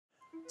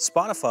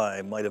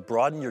Spotify might have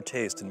broadened your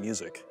taste in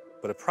music,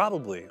 but it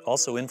probably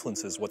also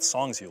influences what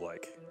songs you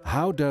like.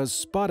 How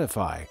does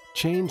Spotify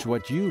change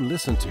what you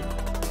listen to?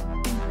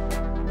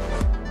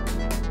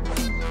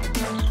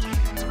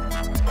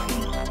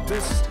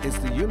 This is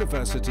the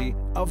University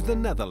of the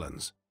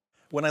Netherlands.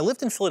 When I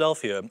lived in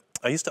Philadelphia,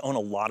 I used to own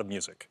a lot of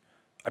music.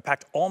 I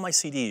packed all my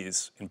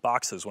CDs in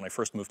boxes when I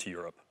first moved to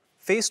Europe.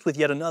 Faced with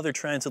yet another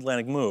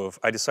transatlantic move,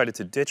 I decided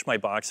to ditch my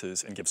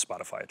boxes and give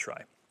Spotify a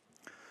try.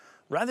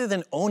 Rather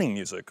than owning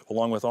music,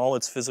 along with all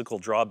its physical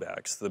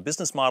drawbacks, the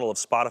business model of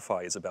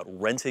Spotify is about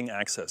renting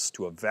access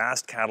to a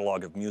vast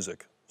catalog of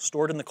music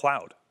stored in the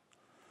cloud.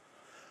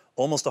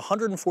 Almost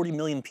 140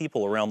 million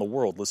people around the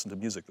world listen to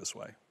music this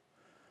way.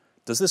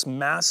 Does this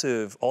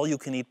massive,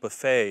 all-you-can-eat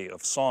buffet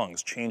of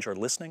songs change our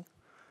listening?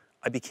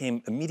 I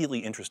became immediately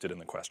interested in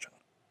the question.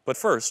 But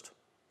first,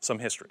 some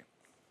history.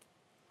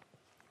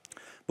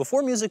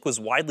 Before music was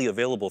widely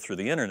available through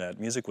the internet,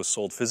 music was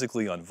sold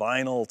physically on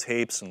vinyl,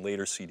 tapes, and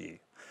later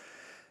CD.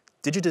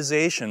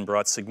 Digitization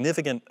brought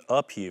significant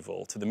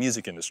upheaval to the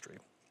music industry.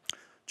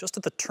 Just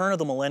at the turn of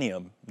the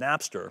millennium,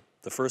 Napster,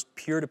 the first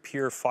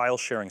peer-to-peer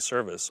file-sharing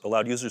service,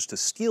 allowed users to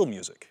steal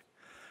music.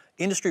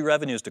 Industry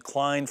revenues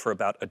declined for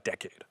about a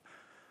decade.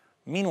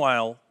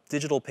 Meanwhile,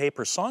 digital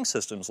pay-per-song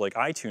systems like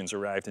iTunes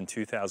arrived in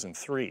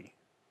 2003,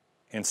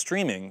 and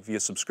streaming via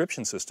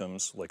subscription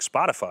systems like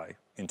Spotify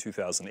in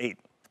 2008.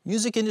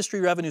 Music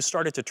industry revenues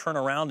started to turn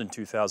around in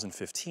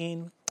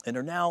 2015 and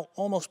are now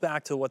almost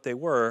back to what they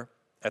were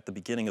at the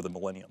beginning of the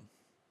millennium.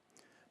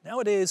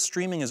 Nowadays,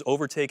 streaming has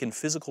overtaken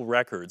physical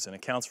records and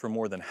accounts for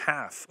more than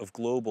half of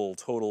global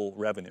total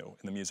revenue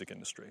in the music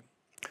industry.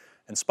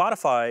 And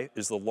Spotify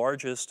is the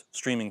largest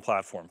streaming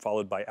platform,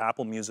 followed by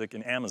Apple Music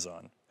and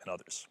Amazon and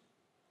others.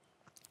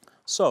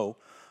 So,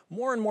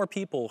 more and more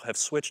people have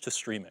switched to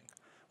streaming.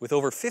 With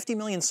over 50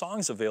 million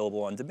songs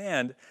available on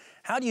demand,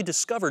 how do you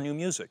discover new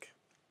music?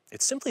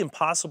 It's simply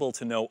impossible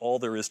to know all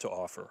there is to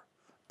offer.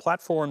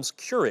 Platforms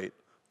curate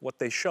what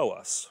they show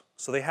us,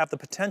 so they have the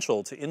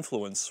potential to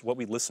influence what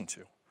we listen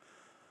to.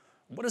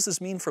 What does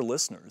this mean for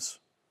listeners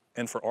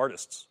and for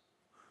artists?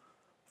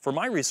 For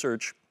my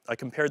research, I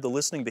compared the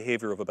listening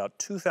behavior of about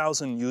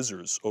 2,000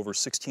 users over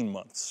 16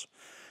 months.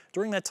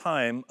 During that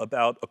time,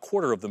 about a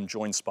quarter of them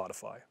joined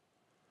Spotify.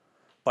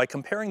 By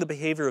comparing the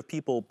behavior of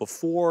people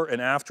before and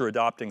after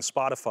adopting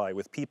Spotify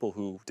with people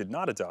who did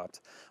not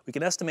adopt, we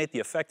can estimate the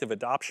effect of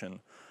adoption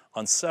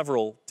on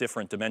several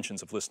different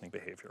dimensions of listening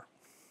behavior.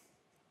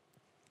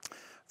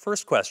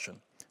 First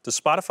question, does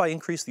Spotify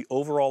increase the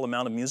overall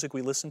amount of music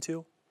we listen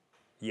to?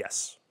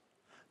 Yes.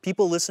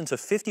 People listen to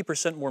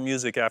 50% more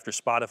music after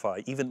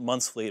Spotify, even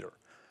months later.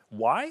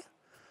 Why?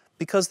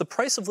 Because the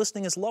price of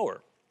listening is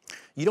lower.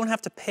 You don't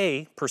have to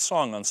pay per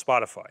song on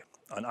Spotify.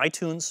 On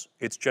iTunes,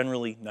 it's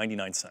generally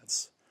 99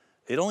 cents.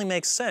 It only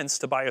makes sense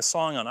to buy a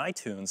song on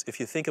iTunes if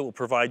you think it will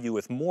provide you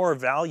with more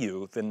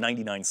value than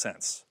 99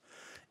 cents.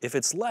 If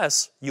it's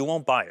less, you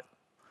won't buy it.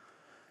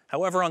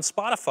 However, on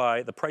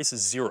Spotify, the price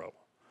is zero.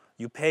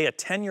 You pay a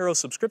 €10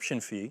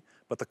 subscription fee,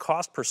 but the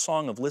cost per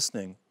song of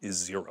listening is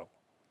zero.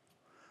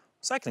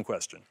 Second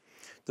question,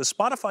 does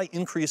Spotify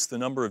increase the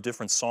number of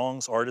different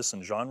songs, artists,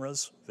 and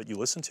genres that you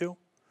listen to?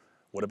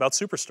 What about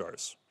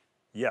superstars?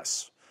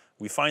 Yes.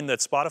 We find that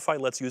Spotify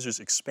lets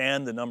users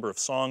expand the number of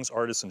songs,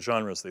 artists, and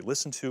genres they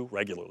listen to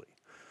regularly.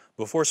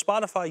 Before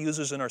Spotify,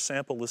 users in our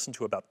sample listened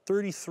to about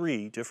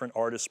 33 different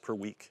artists per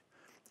week.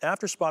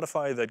 After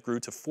Spotify, that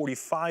grew to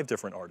 45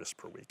 different artists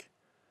per week.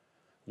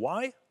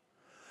 Why?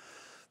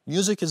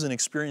 Music is an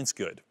experience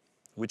good,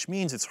 which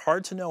means it's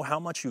hard to know how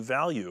much you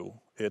value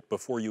it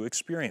before you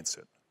experience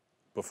it.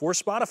 Before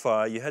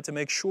Spotify, you had to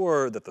make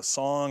sure that the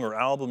song or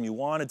album you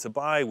wanted to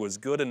buy was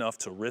good enough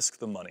to risk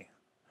the money.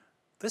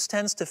 This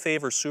tends to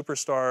favor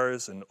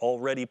superstars and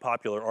already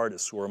popular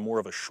artists who are more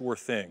of a sure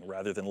thing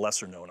rather than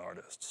lesser-known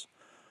artists.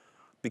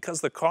 Because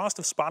the cost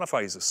of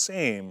Spotify is the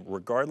same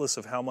regardless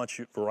of how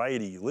much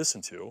variety you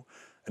listen to,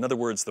 in other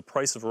words, the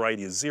price of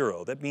variety is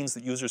zero, that means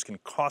that users can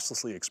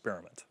costlessly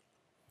experiment.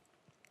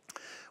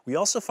 We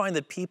also find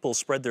that people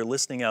spread their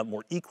listening out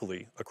more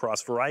equally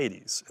across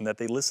varieties and that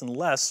they listen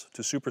less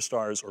to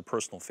superstars or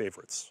personal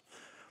favorites.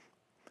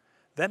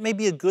 That may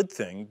be a good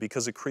thing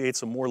because it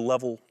creates a more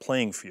level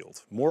playing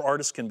field. More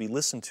artists can be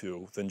listened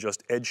to than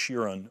just Ed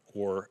Sheeran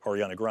or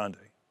Ariana Grande.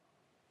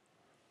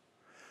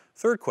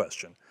 Third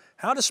question,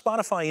 how does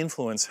Spotify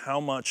influence how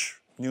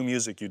much new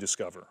music you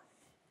discover?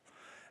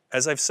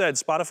 As I've said,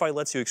 Spotify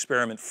lets you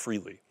experiment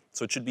freely,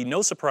 so it should be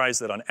no surprise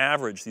that on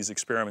average these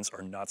experiments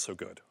are not so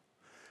good.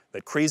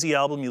 That crazy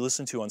album you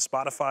listen to on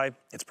Spotify,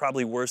 it's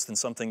probably worse than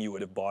something you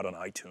would have bought on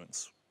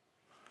iTunes.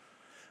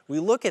 We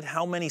look at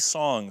how many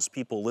songs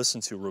people listen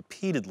to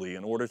repeatedly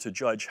in order to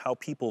judge how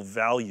people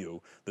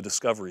value the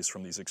discoveries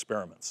from these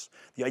experiments.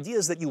 The idea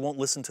is that you won't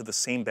listen to the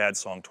same bad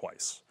song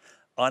twice.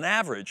 On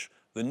average,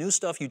 the new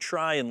stuff you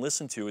try and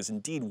listen to is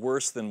indeed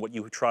worse than what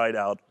you tried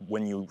out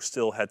when you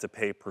still had to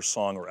pay per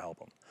song or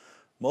album.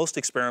 Most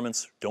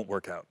experiments don't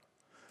work out.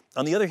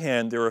 On the other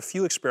hand, there are a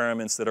few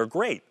experiments that are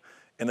great,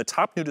 and the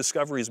top new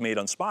discoveries made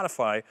on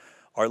Spotify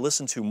are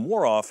listened to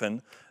more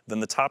often than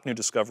the top new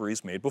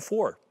discoveries made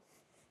before.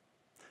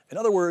 In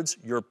other words,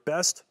 your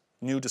best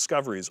new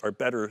discoveries are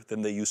better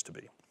than they used to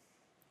be.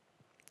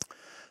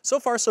 So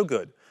far, so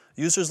good.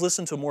 Users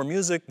listen to more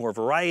music, more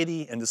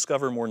variety, and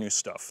discover more new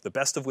stuff, the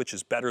best of which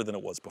is better than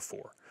it was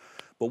before.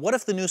 But what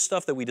if the new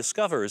stuff that we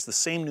discover is the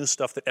same new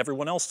stuff that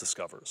everyone else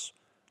discovers?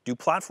 Do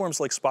platforms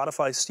like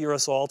Spotify steer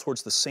us all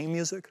towards the same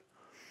music?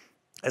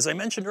 As I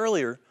mentioned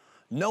earlier,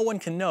 no one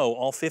can know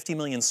all 50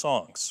 million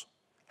songs.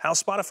 How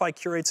Spotify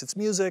curates its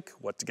music,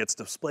 what gets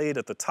displayed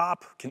at the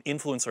top, can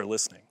influence our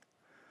listening.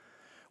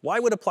 Why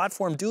would a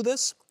platform do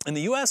this? In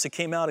the US, it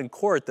came out in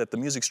court that the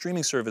music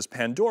streaming service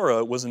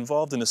Pandora was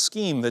involved in a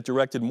scheme that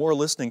directed more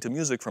listening to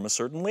music from a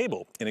certain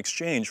label in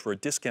exchange for a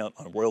discount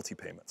on royalty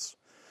payments.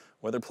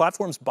 Whether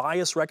platforms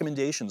bias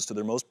recommendations to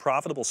their most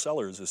profitable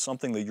sellers is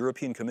something the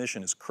European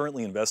Commission is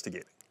currently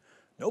investigating.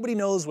 Nobody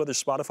knows whether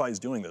Spotify is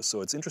doing this,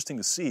 so it's interesting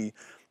to see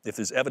if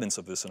there's evidence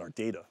of this in our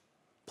data.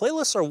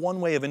 Playlists are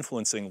one way of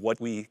influencing what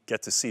we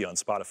get to see on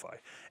Spotify,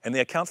 and they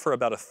account for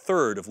about a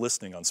third of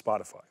listening on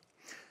Spotify.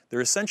 There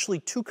are essentially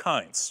two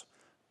kinds: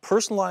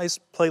 personalized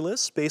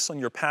playlists based on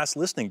your past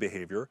listening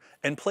behavior,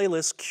 and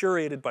playlists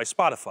curated by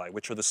Spotify,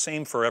 which are the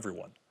same for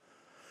everyone.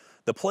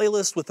 The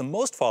playlist with the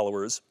most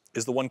followers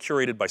is the one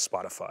curated by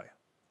Spotify,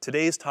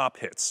 today's top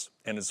hits,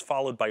 and is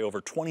followed by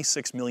over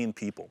 26 million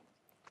people.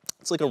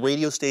 It's like a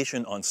radio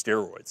station on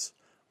steroids,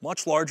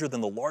 much larger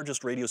than the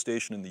largest radio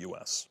station in the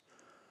US.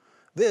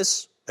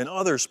 This and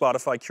other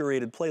Spotify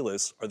curated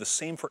playlists are the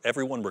same for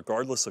everyone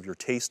regardless of your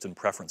taste and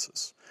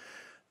preferences.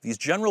 These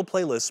general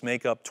playlists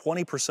make up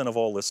 20% of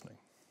all listening.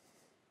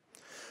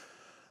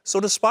 So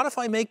does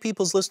Spotify make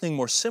people's listening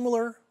more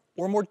similar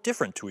or more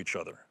different to each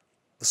other?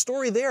 The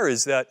story there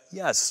is that,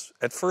 yes,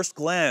 at first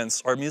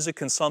glance, our music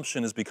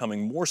consumption is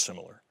becoming more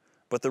similar,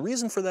 but the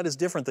reason for that is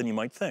different than you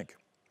might think.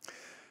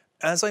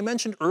 As I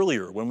mentioned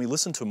earlier, when we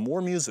listen to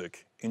more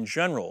music, in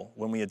general,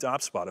 when we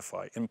adopt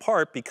Spotify, in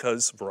part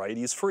because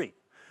variety is free.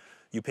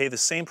 You pay the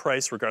same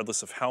price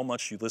regardless of how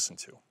much you listen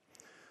to.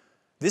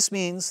 This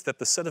means that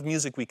the set of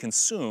music we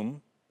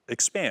consume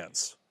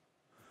expands.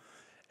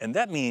 And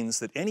that means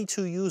that any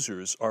two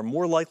users are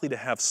more likely to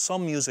have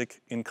some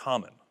music in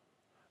common.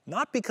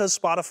 Not because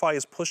Spotify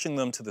is pushing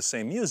them to the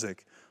same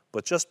music,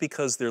 but just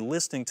because they're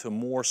listening to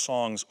more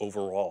songs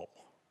overall.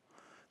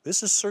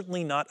 This is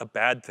certainly not a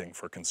bad thing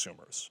for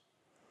consumers.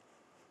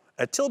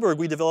 At Tilburg,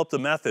 we developed a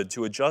method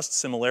to adjust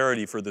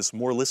similarity for this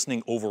more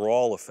listening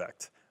overall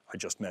effect I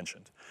just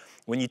mentioned.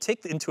 When you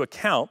take into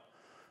account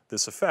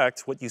this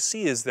effect, what you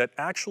see is that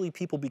actually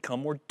people become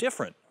more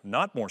different,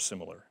 not more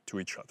similar to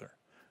each other.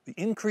 The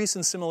increase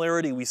in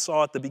similarity we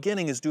saw at the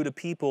beginning is due to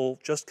people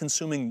just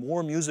consuming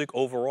more music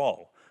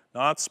overall,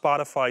 not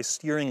Spotify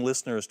steering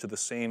listeners to the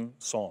same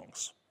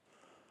songs.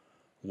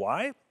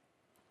 Why?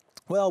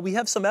 Well, we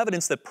have some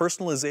evidence that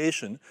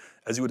personalization,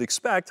 as you would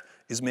expect,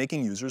 is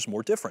making users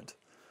more different.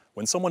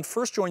 When someone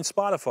first joins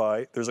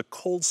Spotify, there's a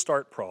cold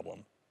start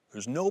problem.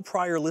 There's no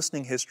prior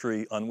listening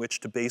history on which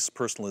to base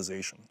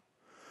personalization.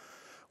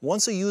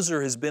 Once a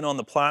user has been on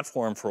the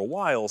platform for a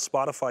while,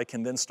 Spotify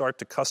can then start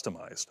to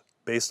customize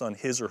based on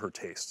his or her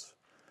tastes.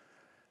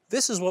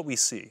 This is what we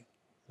see.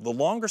 The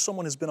longer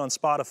someone has been on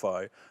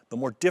Spotify, the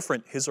more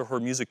different his or her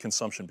music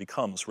consumption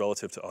becomes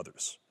relative to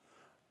others.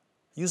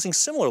 Using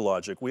similar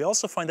logic, we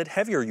also find that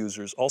heavier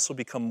users also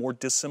become more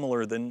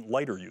dissimilar than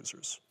lighter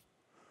users.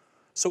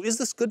 So is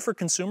this good for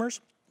consumers?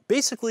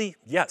 Basically,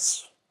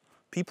 yes.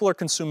 People are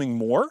consuming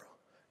more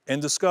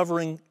and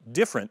discovering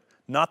different,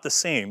 not the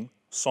same,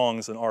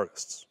 songs and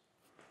artists.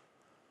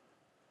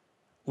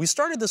 We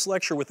started this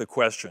lecture with a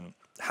question: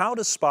 how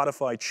does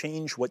Spotify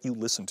change what you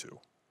listen to?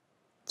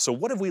 So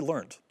what have we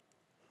learned?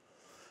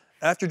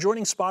 After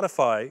joining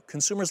Spotify,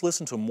 consumers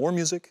listen to more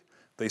music,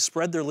 they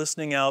spread their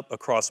listening out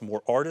across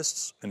more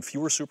artists and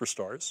fewer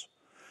superstars,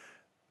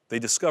 they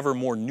discover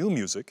more new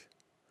music,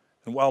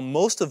 and while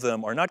most of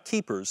them are not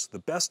keepers, the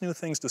best new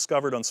things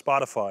discovered on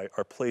Spotify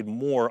are played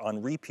more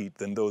on repeat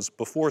than those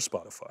before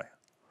Spotify.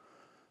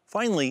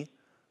 Finally,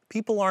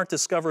 people aren't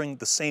discovering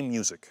the same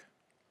music.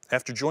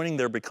 After joining,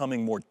 they're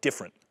becoming more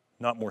different,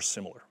 not more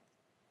similar.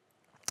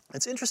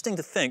 It's interesting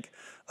to think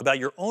about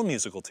your own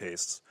musical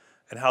tastes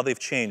and how they've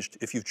changed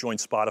if you've joined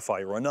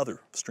Spotify or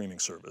another streaming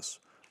service.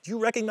 Do you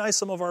recognize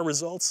some of our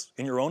results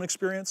in your own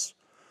experience,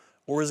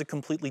 or is it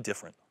completely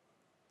different?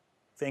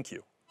 Thank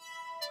you.